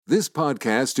This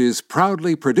podcast is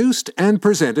proudly produced and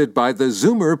presented by the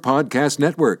Zoomer Podcast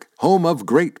Network, home of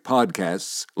great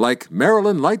podcasts like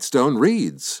Marilyn Lightstone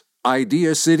Reads,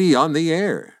 Idea City on the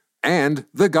Air, and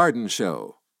The Garden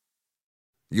Show.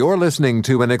 You're listening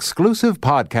to an exclusive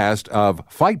podcast of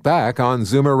Fight Back on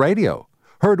Zoomer Radio,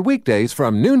 heard weekdays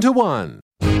from noon to 1.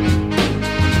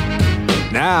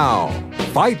 Now,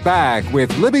 Fight Back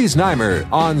with Libby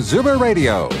Znaimer on Zoomer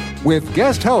Radio with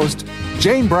guest host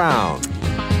Jane Brown.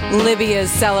 Libby is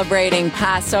celebrating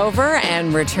Passover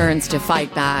and returns to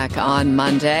Fight Back on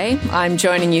Monday. I'm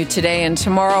joining you today and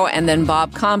tomorrow, and then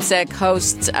Bob Komsek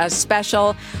hosts a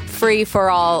special Free for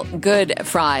All Good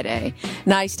Friday.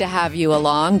 Nice to have you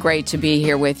along. Great to be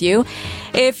here with you.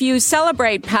 If you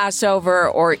celebrate Passover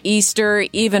or Easter,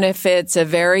 even if it's a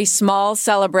very small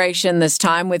celebration this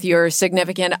time with your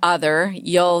significant other,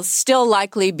 you'll still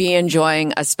likely be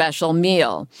enjoying a special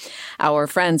meal. Our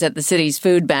friends at the city's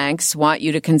food banks want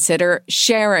you to consider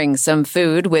sharing some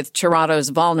food with Toronto's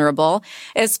vulnerable,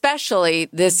 especially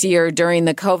this year during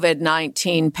the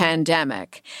COVID-19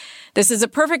 pandemic. This is a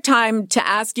perfect time to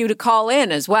ask you to call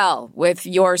in as well with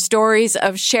your stories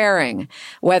of sharing,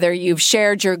 whether you've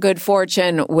shared your good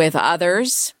fortune with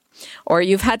others or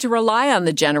you've had to rely on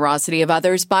the generosity of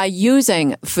others by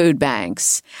using food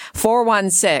banks.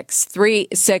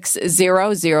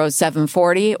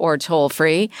 416-360-0740 or toll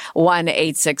free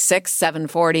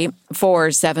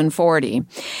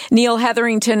 1-866-740-4740. Neil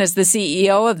Hetherington is the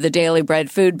CEO of the Daily Bread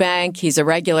Food Bank. He's a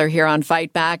regular here on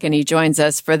Fight Back, and he joins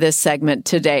us for this segment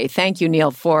today. Thank you,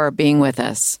 Neil, for being with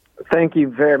us. Thank you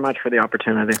very much for the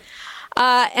opportunity.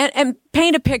 And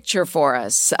paint a picture for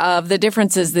us of the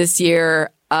differences this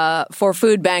year for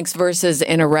food banks versus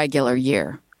in a regular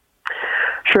year.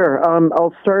 Sure.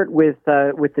 I'll start with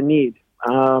the need.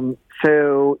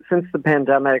 So since the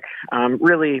pandemic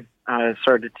really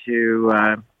started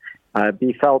to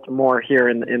be felt more here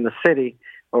in the city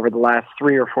over the last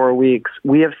 3 or 4 weeks,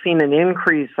 we have seen an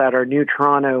increase at our new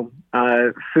Toronto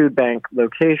food bank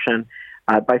location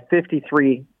by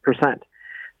 53%.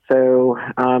 So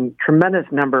tremendous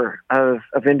number of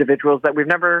individuals that we've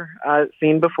never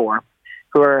seen before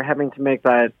who are having to make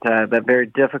that very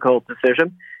difficult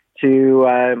decision to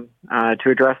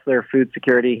address their food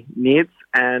security needs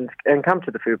and come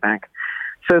to the food bank.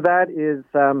 So that is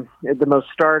the most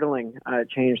startling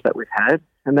change that we've had.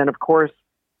 And then, of course,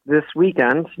 this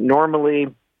weekend,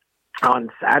 normally on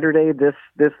Saturday, this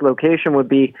location would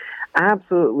be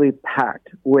absolutely packed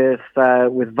with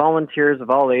volunteers of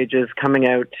all ages coming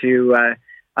out to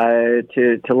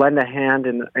lend a hand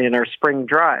in our spring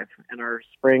drive and our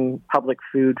spring public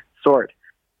food sort,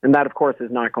 and that, of course,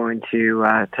 is not going to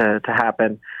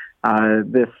happen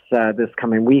this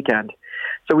coming weekend.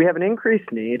 So we have an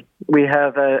increased need. We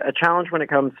have a challenge when it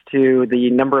comes to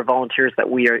the number of volunteers that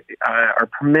we are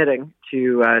permitting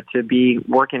to be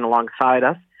working alongside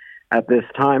us at this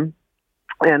time.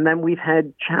 And then we've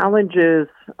had challenges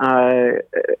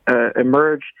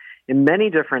emerge in many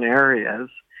different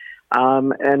areas.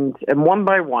 And one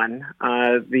by one,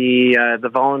 the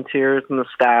volunteers and the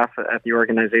staff at the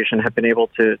organization have been able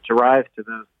to rise to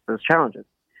those challenges.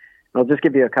 I'll just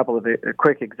give you a couple of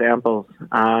quick examples.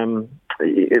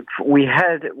 If we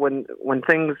had when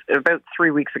things about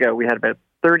 3 weeks ago, we had about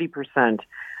 30%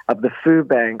 of the food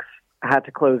banks had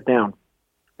to close down.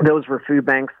 Those were food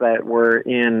banks that were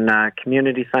in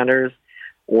community centers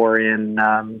or in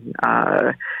run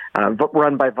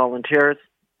by volunteers,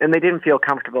 and they didn't feel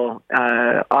comfortable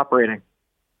operating.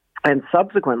 And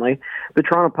subsequently, the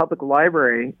Toronto Public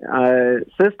Library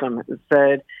system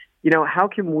said, how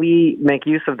can we make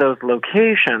use of those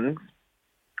locations?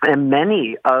 And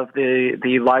many of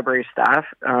the library staff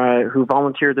who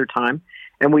volunteered their time,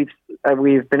 and we've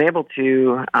been able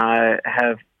to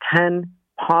have 10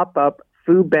 pop-up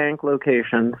food bank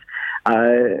locations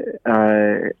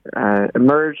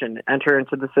emerge and enter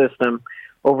into the system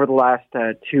over the last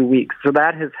 2 weeks. So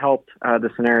that has helped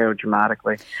the scenario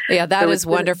dramatically. Yeah, that is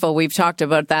wonderful. We've talked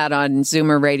about that on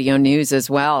Zoomer Radio News as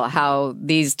well, how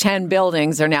these 10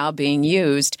 buildings are now being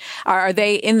used. Are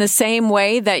they in the same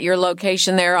way that your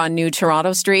location there on New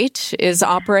Toronto Street is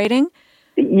operating?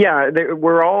 Yeah,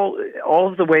 we're all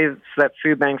of the ways that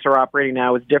food banks are operating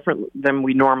now is different than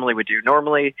we normally would do.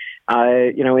 Normally,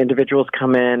 individuals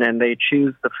come in and they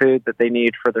choose the food that they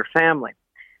need for their family.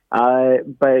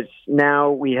 But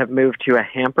now we have moved to a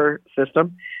hamper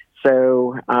system.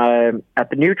 So at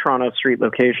the new Toronto Street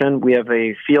location, we have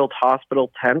a field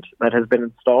hospital tent that has been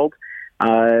installed.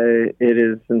 It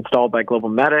is installed by Global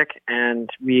Medic, and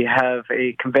we have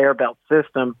a conveyor belt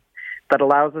system that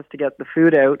allows us to get the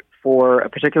food out for a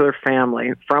particular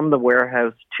family from the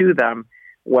warehouse to them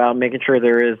while making sure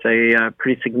there is a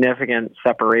pretty significant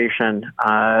separation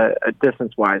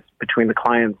distance-wise between the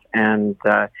clients and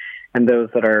those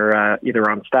that are either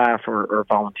on staff or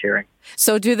volunteering.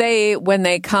 So do they, when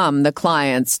they come, the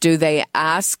clients, do they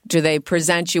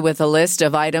present you with a list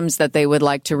of items that they would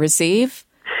like to receive?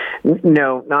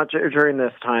 No, not during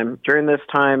this time. During this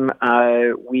time,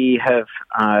 we have,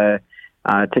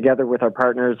 together with our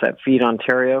partners at Feed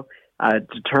Ontario,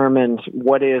 determined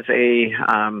what is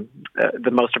the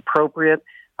most appropriate,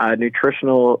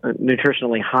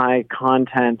 nutritionally high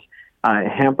content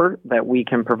hamper that we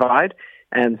can provide.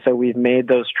 And so we've made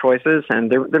those choices,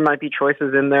 and there might be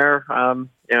choices in there,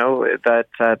 that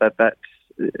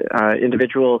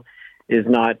individual is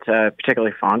not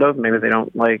particularly fond of. Maybe they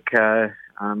don't like the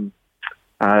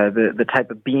type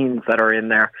of beans that are in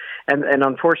there, and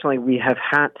unfortunately, we have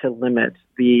had to limit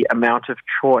the amount of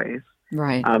choice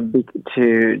right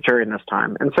during this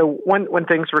time. And so when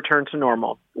things return to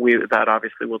normal, that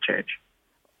obviously will change.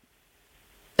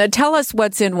 Tell us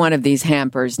what's in one of these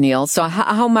hampers, Neil. So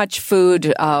how much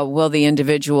food will the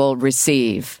individual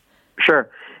receive?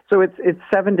 Sure. So it's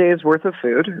 7 days worth of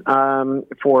food, and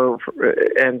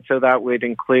so that would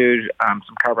include some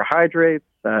carbohydrates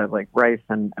like rice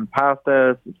and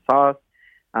pasta, some sauce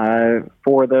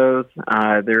for those.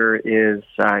 There is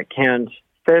canned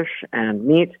fish and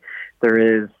meat. There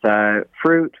is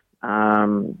fruit,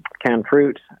 canned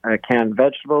fruit, canned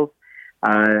vegetables.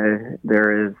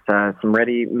 There is some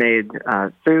ready-made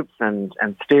soups and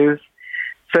stews.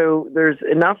 So there's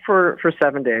enough for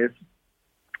 7 days.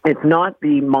 It's not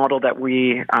the model that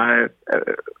we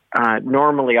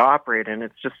normally operate in.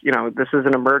 It's just, this is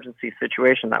an emergency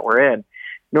situation that we're in.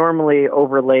 Normally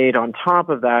overlaid on top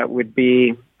of that would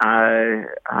be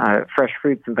fresh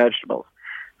fruits and vegetables.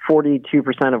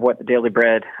 42% of what the Daily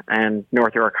Bread and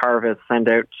North York Harvest send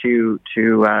out to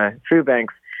food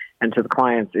banks and to the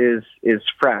clients is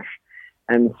fresh.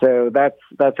 And so that's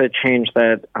a change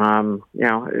that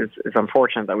is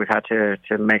unfortunate that we've had to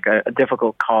make a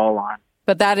difficult call on.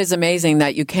 But that is amazing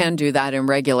that you can do that in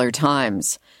regular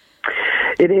times.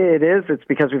 It is. It's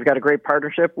because we've got a great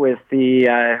partnership with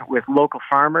with local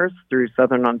farmers through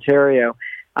Southern Ontario,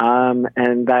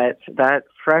 and that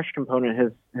fresh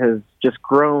component has just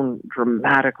grown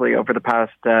dramatically over the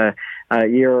past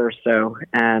year or so,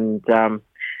 and so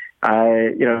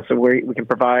we can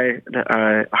provide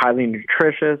highly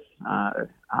nutritious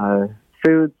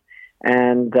foods.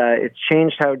 And it's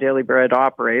changed how Daily Bread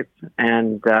operates,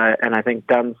 and I think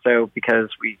done so because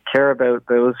we care about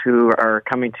those who are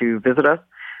coming to visit us,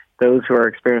 those who are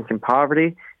experiencing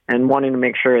poverty, and wanting to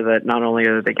make sure that not only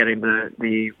are they getting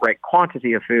the right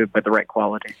quantity of food, but the right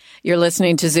quality. You're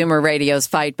listening to Zoomer Radio's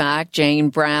Fight Back. Jane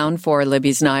Brown for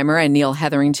Libby Znaimer and Neil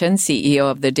Hetherington, CEO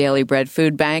of the Daily Bread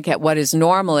Food Bank, at what is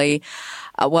normally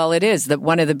it is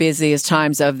one of the busiest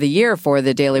times of the year for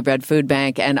the Daily Bread Food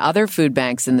Bank and other food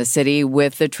banks in the city,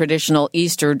 with the traditional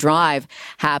Easter drive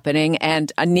happening.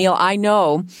 And Neil, I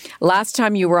know last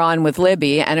time you were on with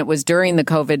Libby, and it was during the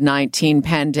COVID-19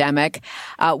 pandemic,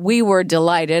 we were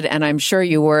delighted, and I'm sure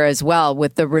you were as well,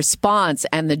 with the response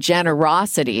and the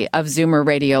generosity of Zoomer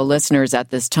Radio listeners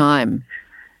at this time.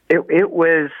 It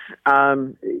was,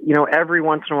 every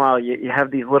once in a while you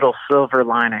have these little silver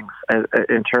linings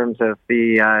in terms of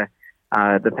the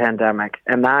pandemic,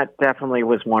 and that definitely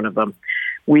was one of them.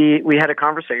 We had a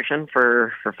conversation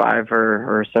for 5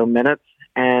 or so minutes,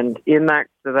 and in that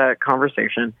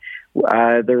conversation,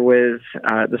 there was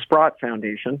the Sprott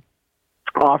Foundation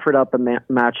offered up a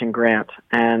matching grant,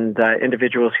 and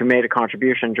individuals who made a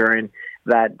contribution during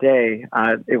that day,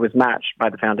 it was matched by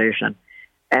the foundation.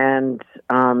 And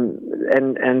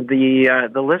the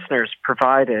listeners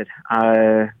provided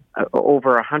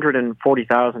over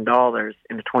 $140,000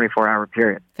 in a 24-hour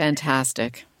period.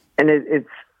 Fantastic. And it's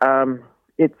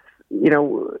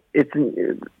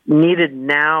needed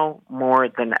now more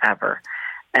than ever.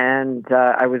 And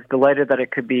I was delighted that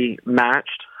it could be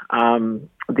matched.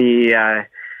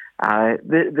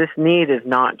 This need is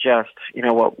not just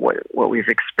what we've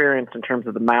experienced in terms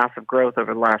of the massive growth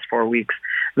over the last 4 weeks.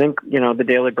 I think the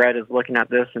Daily Bread is looking at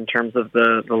this in terms of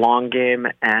the long game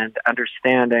and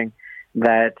understanding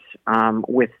that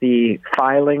with the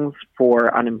filings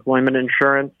for unemployment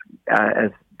insurance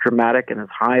as dramatic and as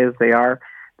high as they are,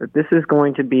 that this is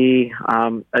going to be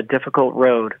a difficult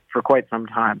road for quite some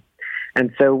time.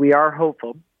 And so we are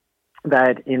hopeful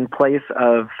that in place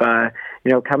of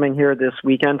coming here this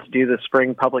weekend to do the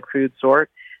spring public food sort,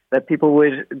 that people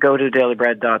would go to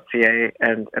dailybread.ca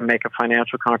and make a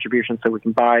financial contribution so we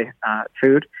can buy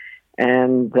food.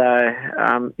 And,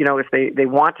 if they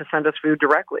want to send us food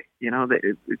directly,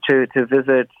 to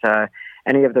visit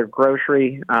any of their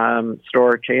grocery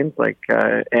store chains like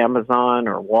Amazon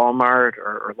or Walmart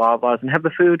or Loblaws, and have the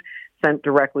food sent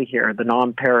directly here, the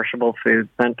non-perishable food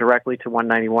sent directly to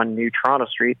 191 New Toronto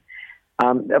Street.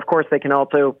 Of course, they can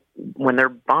also, when they're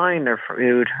buying their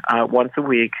food once a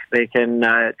week, they can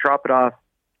drop it off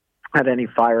at any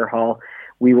fire hall.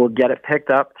 We will get it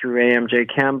picked up through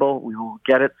AMJ Campbell. We will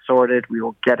get it sorted. We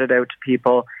will get it out to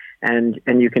people. And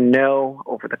you can know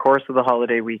over the course of the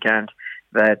holiday weekend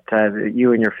that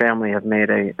you and your family have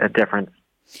made a difference.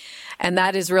 And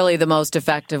that is really the most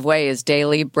effective way, is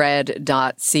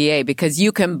dailybread.ca, because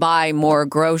you can buy more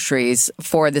groceries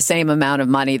for the same amount of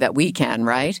money that we can,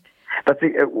 right?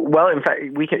 Well, in fact,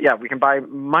 we can buy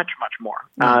much more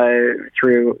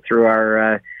through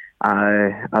our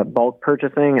bulk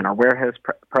purchasing and our warehouse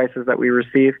prices that we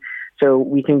receive. So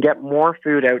we can get more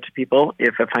food out to people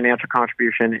if a financial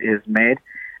contribution is made.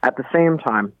 At the same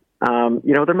time,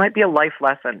 there might be a life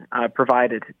lesson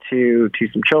provided to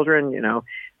some children.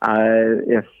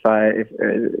 If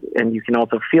and you can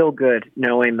also feel good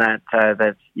knowing that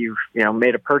you've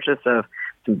made a purchase of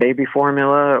some baby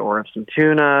formula or of some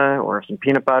tuna or of some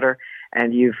peanut butter,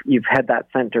 and you've had that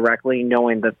sent directly,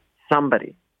 knowing that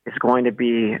somebody is going to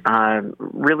be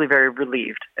really very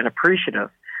relieved and appreciative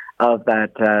of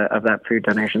that food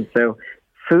donation. So,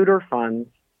 food or funds,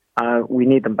 we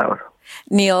need them both.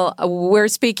 Neil, we're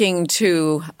speaking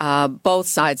to both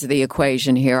sides of the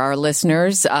equation here. Our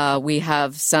listeners, we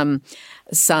have some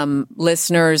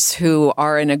listeners who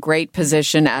are in a great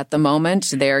position at the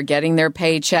moment. They're getting their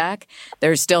paycheck.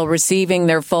 They're still receiving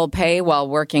their full pay while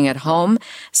working at home.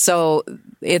 So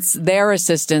it's their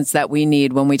assistance that we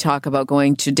need when we talk about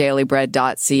going to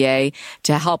dailybread.ca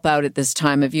to help out at this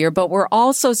time of year. But we're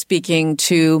also speaking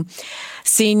to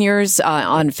seniors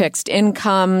on fixed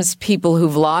incomes, people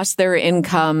who've lost their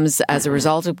incomes as a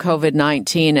result of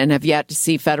COVID-19 and have yet to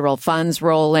see federal funds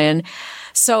roll in.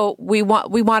 So we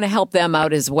want to help them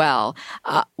out as well.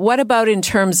 What about in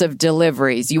terms of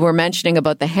deliveries? You were mentioning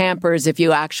about the hampers if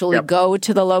you actually go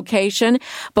to the location.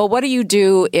 But what do you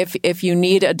do if you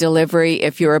need a delivery?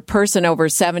 If you're a person over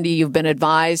 70, you've been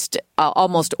advised,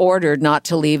 almost ordered not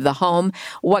to leave the home.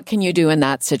 What can you do in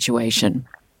that situation?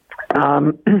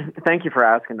 Thank you for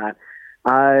asking that.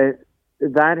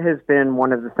 That has been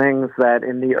one of the things that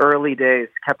in the early days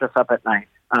kept us up at night.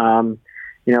 How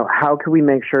could we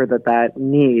make sure that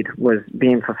need was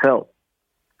being fulfilled?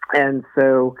 And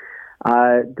so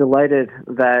delighted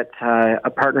that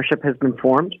a partnership has been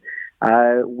formed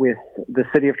with the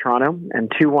City of Toronto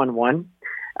and 211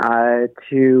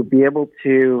 to be able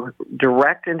to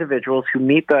direct individuals who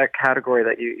meet the category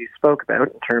that you spoke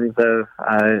about in terms of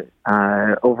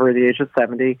over the age of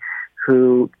 70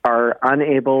 who are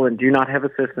unable and do not have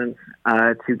assistance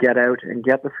to get out and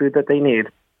get the food that they need,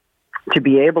 to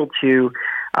be able to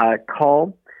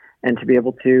call and to be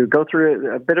able to go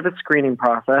through a bit of a screening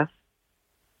process.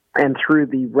 And through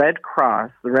the Red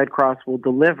Cross will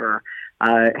deliver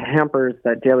hampers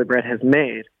that Daily Bread has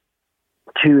made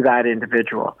to that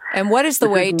individual. And what is the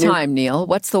wait time, Neil?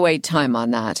 What's the wait time on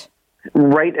that?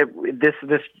 Right, this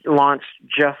launched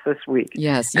just this week.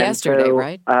 Yes, yesterday,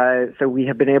 right? So we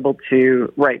have been able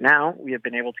to, right now,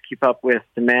 keep up with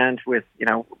demand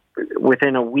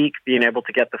within a week being able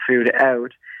to get the food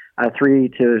out, 3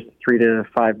 to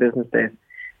 5 business days.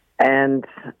 And,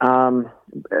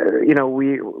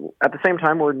 we, at the same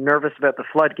time, we're nervous about the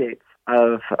floodgates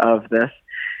of this.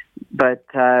 But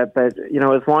as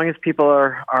long as people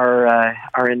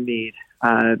are in need,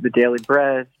 the Daily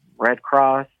Bread, Red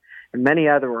Cross, and many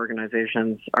other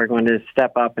organizations are going to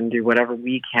step up and do whatever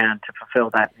we can to fulfill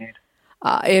that need.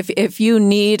 If you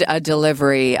need a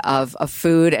delivery of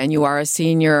food and you are a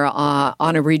senior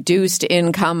on a reduced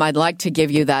income, I'd like to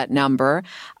give you that number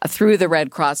through the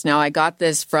Red Cross. Now, I got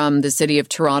this from the City of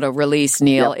Toronto release,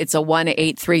 Neil. Yep. It's a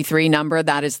 1-833 number.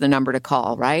 That is the number to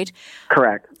call, right?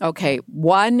 Correct. Okay,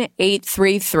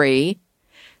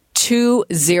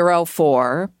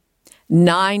 1-833-204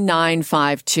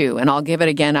 9952. And I'll give it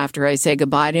again after I say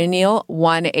goodbye to Neil.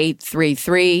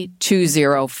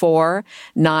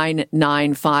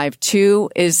 1-833-204-9952.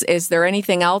 Is there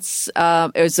anything else?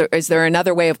 Is there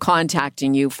another way of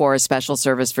contacting you for a special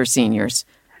service for seniors?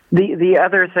 The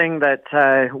other thing that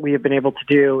we have been able to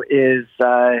do is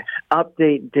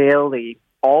update daily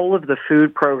all of the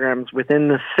food programs within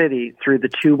the city through the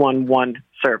 211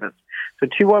 service. So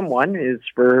 211 is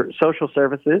for social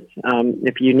services.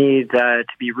 If you need to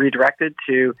be redirected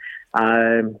to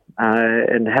and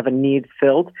have a need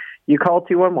filled, you call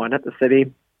 211 at the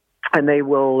city. And they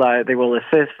will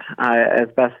assist as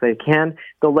best they can.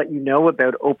 They'll let you know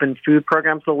about open food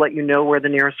programs. They'll let you know where the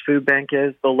nearest food bank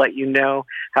is. They'll let you know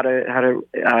how to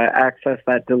access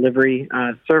that delivery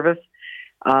service.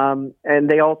 And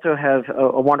they also have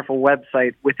a wonderful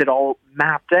website with it all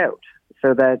mapped out,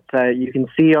 so that you can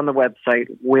see on the website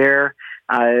where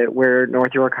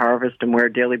North York Harvest and where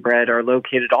Daily Bread are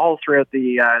located all throughout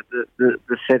the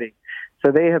city.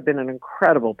 So they have been an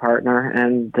incredible partner,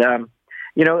 and again,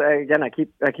 I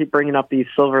keep bringing up these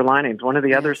silver linings. One of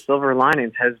the other silver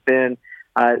linings has been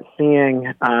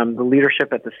seeing the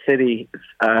leadership at the city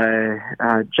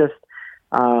just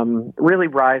really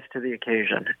rise to the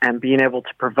occasion and being able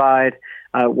to provide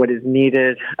what is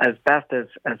needed as best as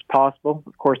possible.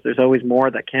 Of course, there's always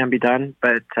more that can be done,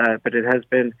 but it has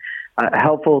been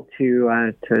helpful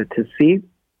to see,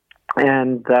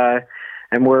 and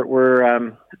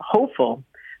we're hopeful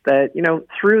that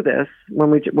through this, when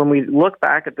we look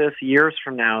back at this years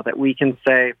from now, that we can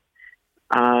say,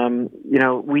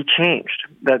 we changed.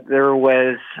 That there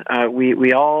was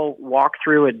we all walked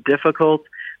through a difficult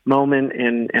moment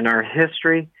in our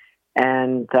history,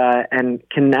 and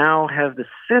can now have the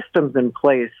systems in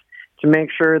place to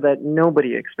make sure that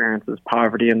nobody experiences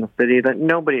poverty in the city, that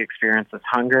nobody experiences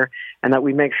hunger, and that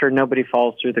we make sure nobody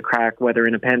falls through the crack, whether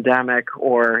in a pandemic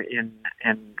or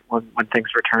when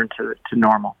things return to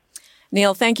normal.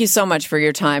 Neil, thank you so much for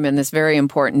your time and this very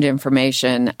important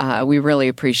information. We really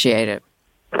appreciate it.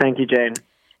 Thank you, Jane.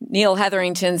 Neil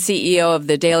Hetherington, CEO of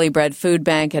the Daily Bread Food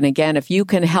Bank. And again, if you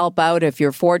can help out, if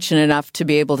you're fortunate enough to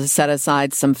be able to set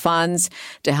aside some funds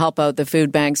to help out the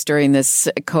food banks during this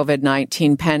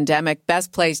COVID-19 pandemic,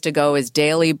 best place to go is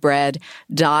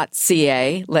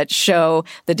dailybread.ca. Let's show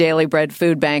the Daily Bread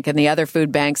Food Bank and the other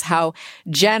food banks how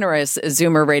generous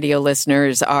Zoomer Radio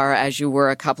listeners are, as you were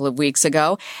a couple of weeks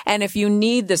ago. And if you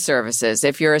need the services,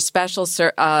 if you're in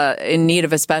need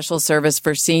of a special service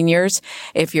for seniors,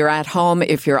 if you're at home,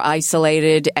 if you're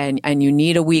isolated and you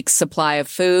need a week's supply of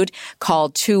food, call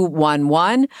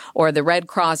 211 or the Red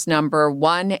Cross number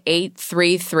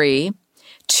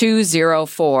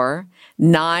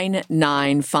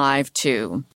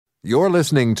 1-833-204-9952. You're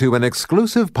listening to an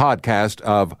exclusive podcast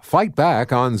of Fight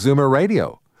Back on Zoomer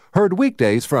Radio. Heard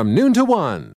weekdays from noon to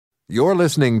 1. You're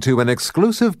listening to an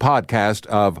exclusive podcast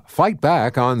of Fight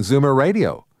Back on Zoomer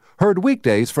Radio. Heard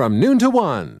weekdays from noon to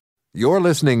 1. You're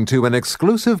listening to an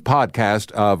exclusive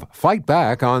podcast of Fight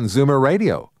Back on Zoomer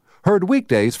Radio. Heard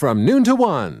weekdays from noon to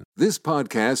 1. This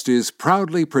podcast is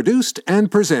proudly produced and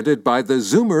presented by the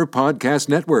Zoomer Podcast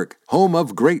Network, home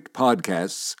of great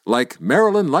podcasts like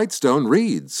Marilyn Lightstone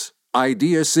Reads,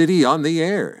 Idea City on the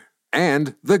Air,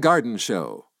 and The Garden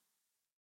Show.